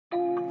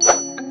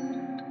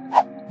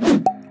What's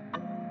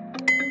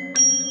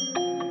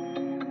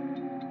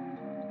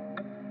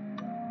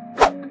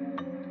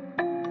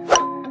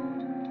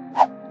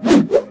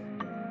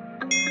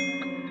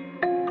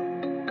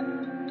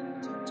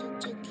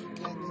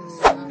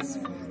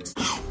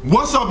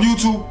up,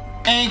 YouTube?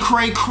 And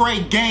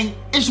Cray gang,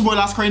 it's your boy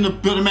Elisocray in the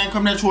building, man.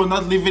 Coming at you with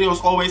another video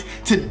as always.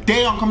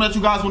 Today I'm coming at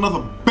you guys with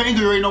another banger.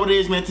 You already know what it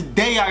is, man.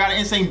 Today I got an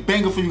insane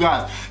banger for you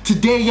guys.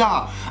 Today,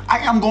 y'all, I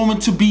am going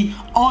to be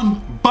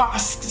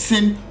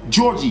unboxing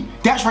Georgie.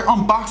 That's right,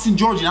 unboxing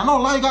Georgie. I know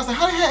a lot of you guys are like,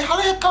 how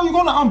the heck are you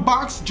gonna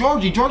unbox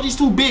Georgie? Georgie's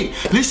too big.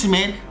 Listen,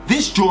 man,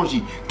 this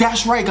Georgie.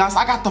 That's right, guys.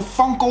 I got the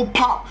Funko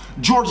Pop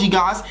Georgie,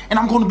 guys, and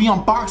I'm gonna be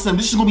unboxing them.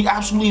 This is gonna be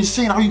absolutely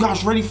insane. Are you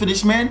guys ready for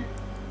this, man?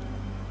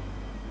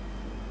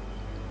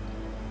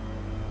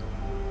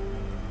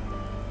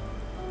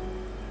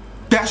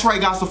 That's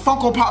right, guys, the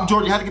Funko Pop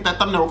Georgie. I had to get that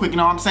thumbnail real quick, you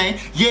know what I'm saying?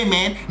 Yeah,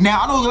 man.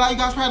 Now, I know a lot of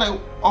you guys probably like,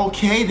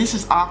 okay, this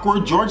is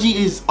awkward. Georgie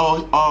is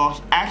a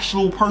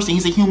actual person.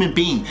 He's a human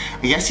being.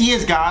 Yes, he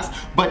is, guys.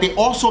 But they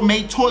also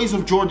made toys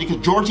of Georgie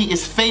because Georgie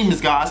is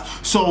famous, guys.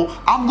 So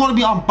I'm going to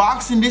be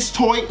unboxing this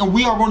toy, and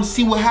we are going to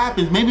see what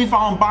happens. Maybe if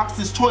I unbox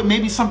this toy,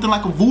 maybe something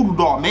like a voodoo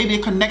doll. Maybe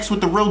it connects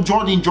with the real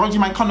Georgie, and Georgie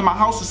might come to my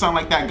house or something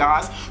like that,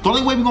 guys. The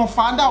only way we're going to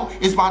find out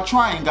is by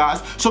trying,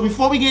 guys. So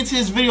before we get into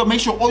this video, make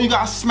sure all you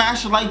guys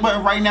smash the like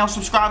button right now.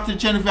 Subscribe to the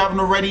channel if you haven't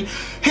already.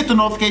 Hit the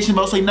notification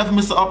bell so you never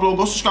miss an upload.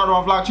 Go subscribe to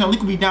our vlog channel.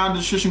 Link will be down in the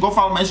description. Go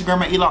follow my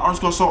Instagram at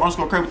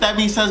Eli_so_Cray. With that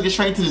being said, let's get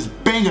straight into this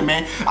banger,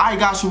 man. Alright,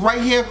 guys, so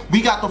right here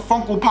we got the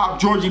Funko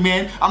Pop Georgie,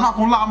 man. I'm not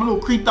gonna lie, I'm a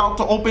little creeped out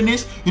to open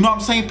this. You know what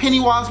I'm saying?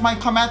 Pennywise might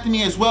come after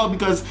me as well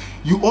because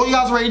all you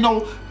guys already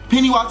know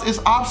Pennywise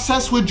is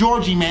obsessed with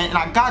Georgie, man, and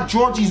I got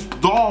Georgie's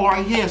doll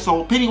right here,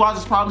 so Pennywise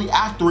is probably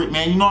after it,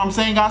 man. You know what I'm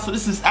saying, guys? So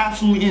this is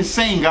absolutely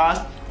insane,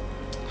 guys.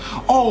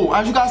 Oh,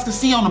 as you guys can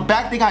see on the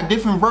back, they got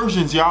different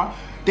versions, y'all.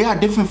 They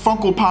got different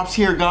Funko Pops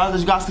here, guys.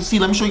 As you guys can see,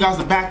 let me show you guys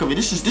the back of it.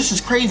 This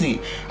is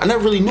crazy. I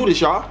never really knew this,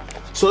 y'all.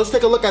 So let's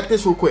take a look at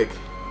this real quick.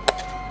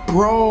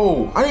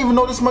 Bro, I didn't even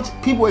know this much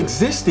people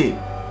existed.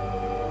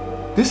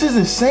 This is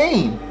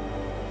insane.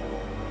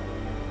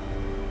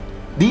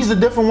 These are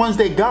different ones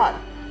they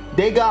got.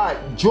 They got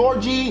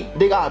Georgie,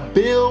 they got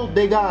Bill,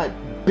 they got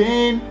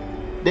Ben,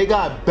 they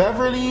got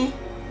Beverly.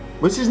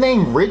 What's his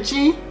name?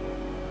 Richie?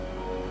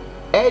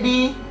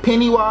 Eddie,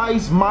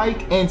 Pennywise,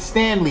 Mike, and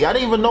Stanley. I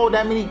didn't even know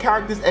that many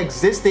characters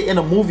existed in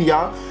a movie,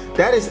 y'all.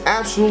 That is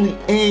absolutely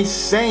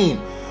insane.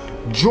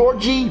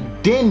 Georgie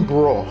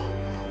Denbrough.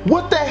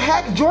 What the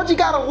heck? Georgie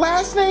got a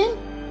last name?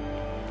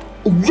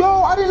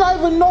 Yo, I did not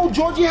even know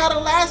Georgie had a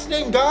last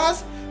name,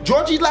 guys.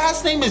 Georgie's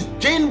last name is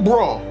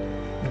Denbrough.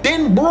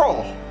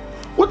 Denbrough.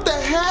 What the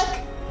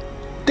heck?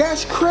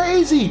 That's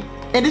crazy.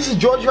 And this is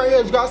Georgie right here.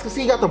 As you guys can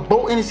see, he got the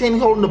boat in his hand.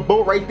 He's holding the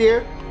boat right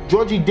there.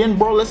 Georgie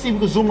Denbrough. Let's see if we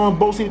can zoom on the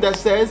boat, see what that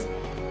says.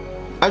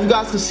 As you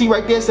guys can see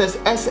right there, it says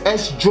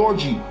SS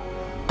Georgie.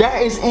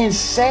 That is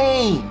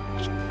insane.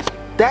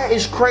 That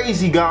is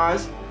crazy,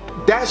 guys.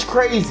 That's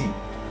crazy.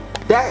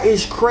 That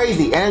is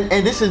crazy. And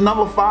this is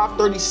number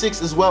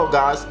 536 as well,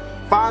 guys.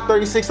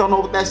 536, I don't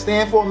know what that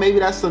stands for. Maybe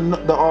that's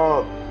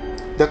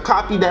the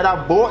copy that I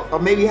bought, or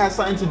maybe it has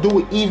something to do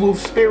with evil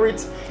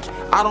spirits.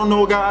 I don't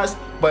know, guys,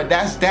 but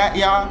that's that,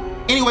 y'all.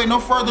 Anyway, no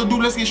further ado,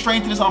 let's get straight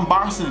into this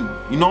unboxing.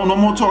 You know, no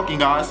more talking,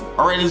 guys.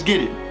 All right, let's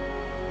get it.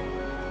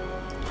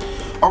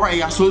 All right,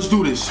 y'all, so let's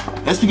do this.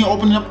 Let's begin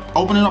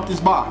opening up this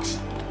box.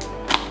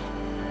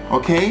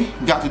 Okay,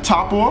 got the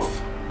top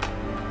off.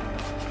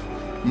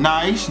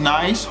 Nice,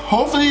 nice.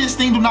 Hopefully this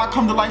thing do not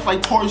come to life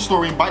like Toy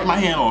Story and bite my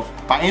hand off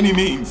by any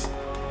means.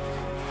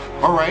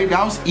 All right,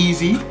 that was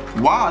easy.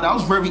 Wow, that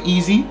was very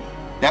easy.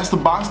 That's the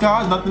box,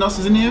 guys. Nothing else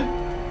is in here.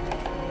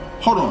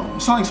 Hold on,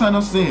 it sounds like something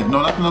else is in here.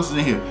 No, nothing else is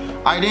in here.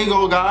 All right, there you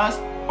go, guys.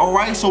 All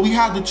right, so we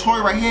have the toy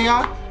right here,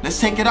 y'all. Let's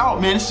take it out,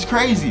 man. This is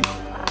crazy.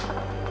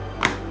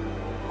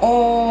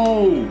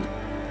 Oh,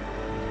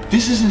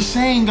 this is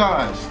insane,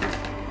 guys.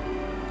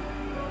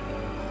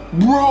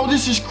 Bro,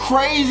 this is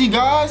crazy,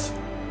 guys.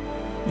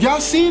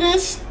 Y'all see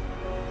this?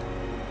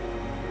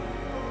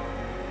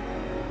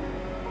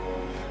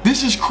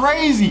 This is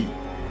crazy.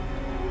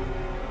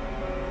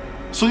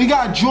 So you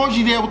got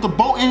Georgie there with the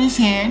boat in his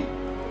hand.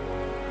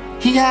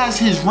 He has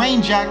his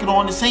rain jacket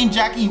on, the same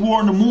jacket he wore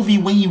in the movie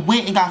when he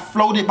went and got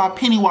floated by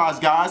Pennywise,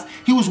 guys.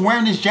 He was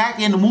wearing this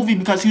jacket in the movie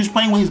because he was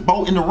playing with his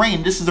boat in the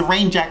rain. This is a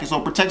rain jacket, so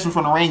it protects him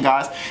from the rain,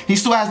 guys. He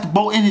still has the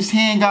boat in his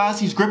hand, guys.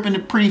 He's gripping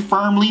it pretty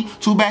firmly.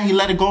 Too bad he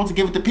let it go to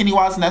give it to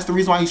Pennywise, and that's the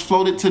reason why he's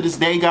floated to this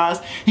day,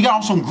 guys. He got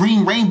on some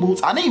green rain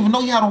boots. I didn't even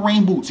know he had on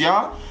rain boots,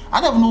 y'all.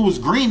 I never knew it was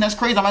green. That's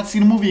crazy. I'm about to see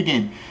the movie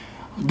again.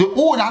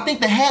 Oh, and I think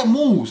the head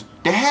moves.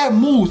 The head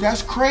moves.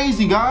 That's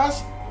crazy,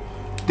 guys.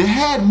 The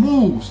head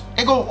moves.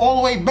 It goes all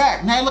the way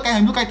back. Now look at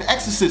him. Look like the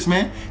Exorcist,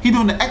 man. He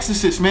doing the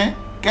Exorcist, man.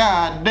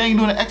 God dang,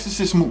 doing the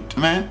Exorcist move,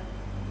 man.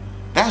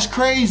 That's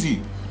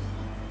crazy.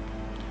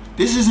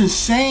 This is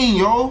insane,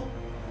 yo.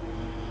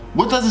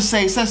 What does it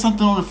say? It says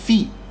something on the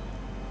feet.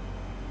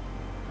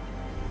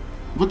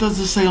 What does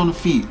it say on the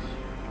feet?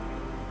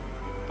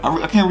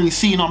 I can't really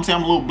see, you know what I'm saying?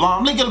 I'm a little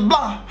blind. Look at the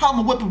blind. How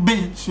I'ma whip a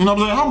bench? You know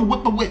what I'm saying? How I'ma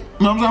whip a whip?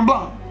 You know what I'm saying? I'm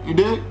blind. You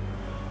dig?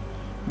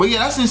 But yeah,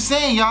 that's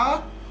insane,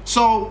 y'all.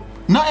 So,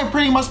 nothing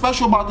pretty much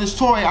special about this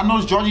toy. I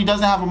noticed Georgie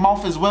doesn't have a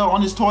mouth as well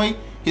on this toy.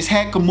 His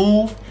head can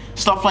move.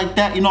 Stuff like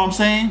that, you know what I'm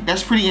saying?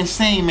 That's pretty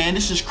insane, man.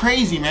 This is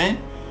crazy, man.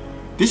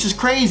 This is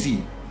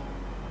crazy.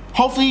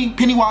 Hopefully,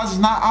 Pennywise is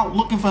not out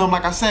looking for him,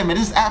 like I said, man.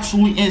 This is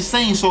absolutely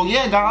insane. So,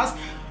 yeah, guys.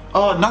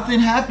 Nothing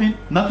happened.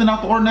 Nothing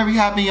out the ordinary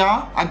happened,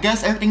 y'all. I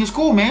guess everything is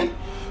cool, man.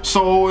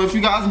 So, if you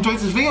guys enjoyed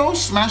this video,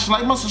 smash the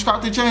like button,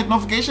 subscribe to the channel, hit the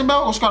notification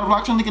bell, go subscribe to the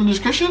vlog channel, link in the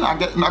description. I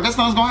guess nothing's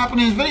gonna happen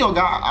in this video,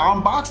 guys. I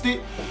unboxed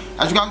it.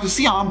 As you guys can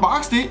see, I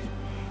unboxed it.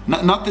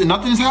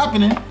 Nothing's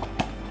happening.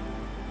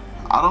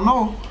 I don't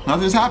know.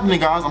 Nothing's happening,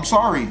 guys. I'm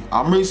sorry.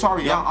 I'm really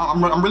sorry.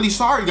 I'm really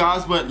sorry,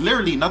 guys. But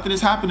literally, nothing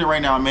is happening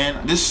right now,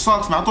 man. This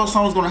sucks, man. I thought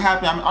something was gonna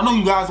happen. I know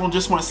you guys don't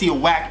just want to see a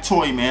whack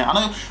toy, man. I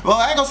know. Well,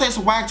 I ain't gonna say it's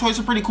a whack toy. It's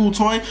a pretty cool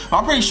toy. But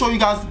I'm pretty sure you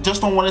guys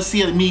just don't want to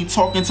see me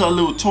talking to a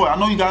little toy. I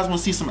know you guys want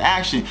to see some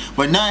action,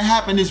 but nothing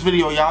happened in this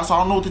video, y'all. So I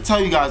don't know what to tell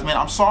you guys, man.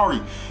 I'm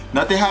sorry.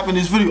 Nothing happened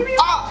in this video.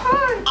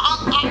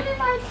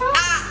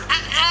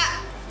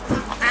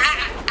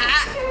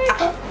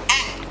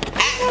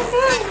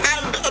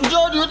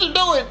 Georgie, what you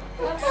doing?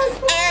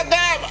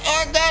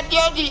 Oh God,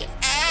 Georgie.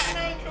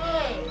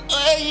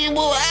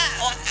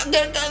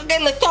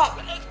 Let's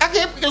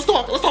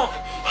talk. Let's talk.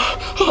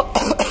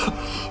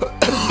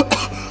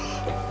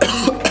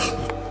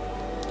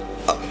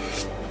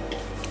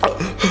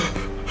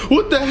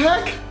 What the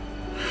heck?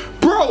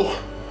 Bro.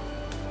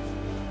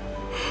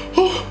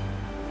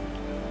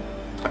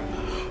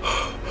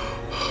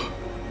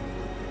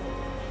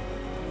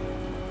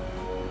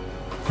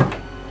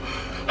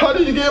 How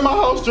did you get in my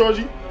house,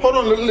 Georgie? Hold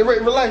on,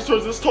 relax,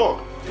 Georgie, let's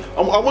talk.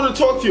 I want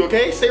to talk to you,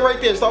 okay? Stay right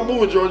there, stop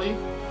moving, Georgie.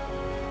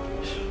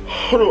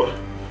 Hold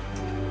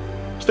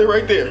on. Stay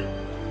right there.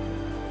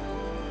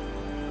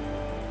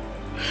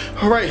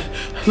 All right,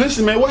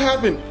 listen, man, what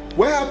happened?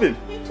 What happened?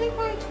 You took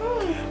my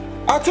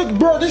toy.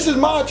 Bro, this is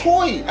my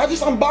toy. I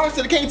just unboxed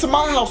it, it came to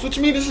my house. What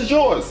you mean this is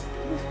yours?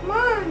 It's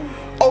mine.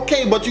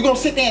 Okay, but you gonna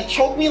sit there and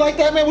choke me like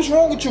that, man? What's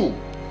wrong with you?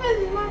 This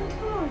is my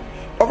toy.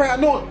 All right, I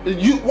know.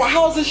 Well,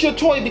 how is this your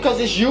toy? Because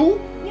it's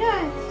you?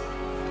 Yes.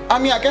 I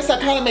mean, I guess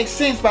that kind of makes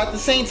sense, but at the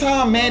same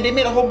time, man, they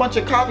made a whole bunch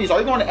of copies. Are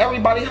you going to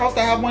everybody's house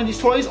that have one of these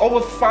toys?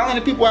 Over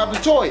 500 people have the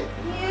toy.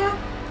 Yeah.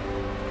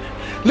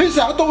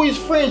 Listen, I thought we was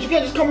friends. You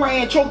can't just come around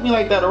here and choke me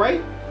like that, all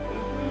right?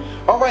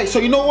 All right, so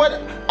you know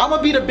what? I'm going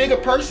to be the bigger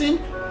person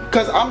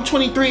because I'm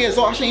 23 years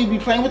old. I shouldn't even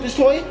be playing with this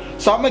toy.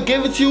 So I'm going to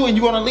give it to you and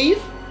you going to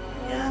leave?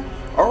 Yeah.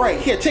 All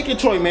right, here, take your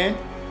toy, man.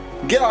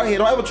 Get out of here.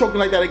 Don't ever choke me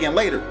like that again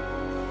later.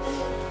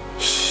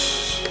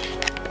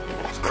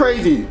 It's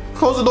crazy.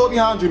 Close the door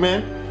behind you,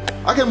 man.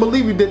 I can't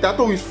believe you did that. I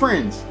thought we was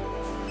friends.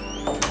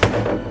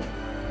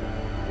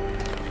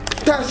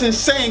 That's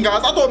insane,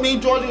 guys. I thought me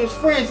and Georgie was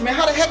friends, man.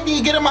 How the heck did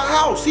he get in my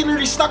house? He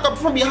literally snuck up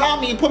from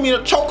behind me and put me in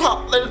a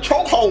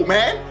chokehold,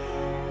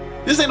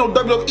 man. This ain't no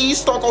WWE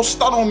stuck or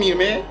stunt on me,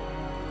 man.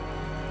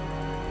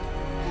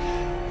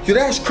 Yo,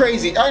 that's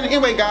crazy.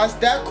 Anyway, guys,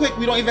 that quick,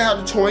 we don't even have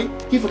the toy.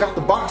 He forgot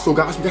the box, so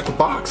guys, we got the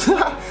box.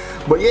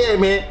 But yeah,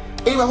 man.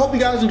 Anyway, I hope you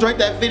guys enjoyed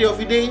that video. If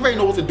you did, you already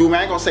know what to do,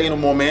 man. I ain't gonna say no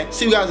more, man.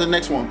 See you guys in the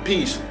next one.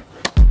 Peace.